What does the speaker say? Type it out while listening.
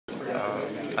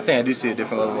I think I do see a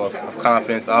different level of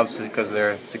confidence, obviously because of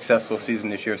their successful season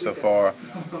this year so far.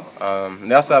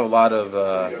 They also have a lot of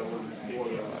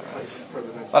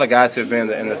guys who have been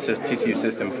in the TCU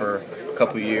system for a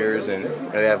couple of years, and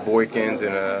they have Boykins,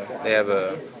 and they have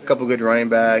a couple good running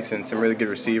backs and some really good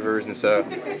receivers. And so I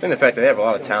think the fact that they have a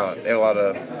lot of talent, they have a lot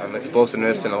of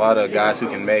explosiveness, and a lot of guys who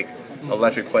can make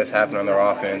electric plays happen on their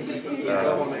offense.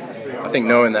 I think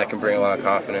knowing that can bring a lot of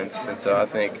confidence, and so I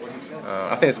think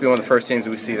it's been one of the first teams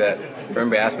that we see that for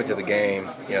every aspect of the game,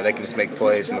 they can just make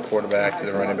plays from the quarterback to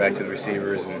the running back to the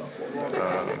receivers, and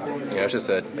it's just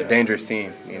a dangerous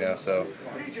team. So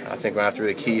I think we'll have to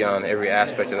really key on every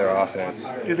aspect of their offense.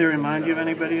 Do they remind you of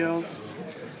anybody else?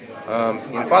 If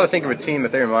I had to think of a team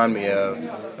that they remind me of,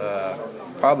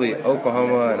 probably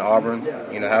Oklahoma and Auburn.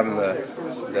 Having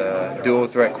the dual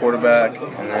threat quarterback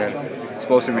and then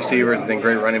explosive receivers and then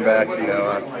great running backs.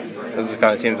 Those are the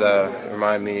kind of teams that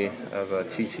remind me of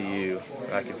TCU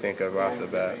I can think of right off the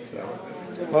bat. So.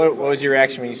 What was your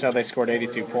reaction when you saw they scored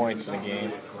 82 points in a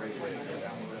game?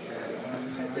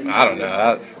 I don't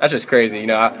know. That's just crazy.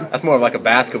 That's more of like a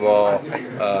basketball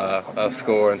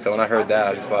score. And so when I heard that, I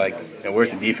was just like,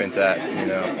 where's the defense at?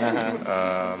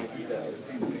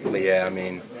 But yeah, I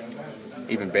mean,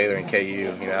 even Baylor and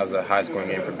KU, that was a high-scoring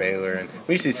game for Baylor. And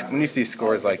when you see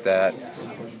scores like that,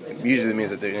 it usually means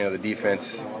that the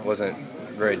defense wasn't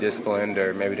very disciplined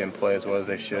or maybe didn't play as well as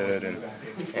they should. And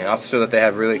also show that they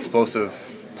have really explosive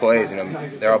plays.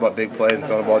 They're all about big plays and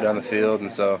throwing the ball down the field,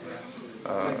 and so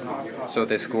that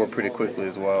they score pretty quickly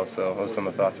as well. So those are some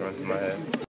of the thoughts that run through my head.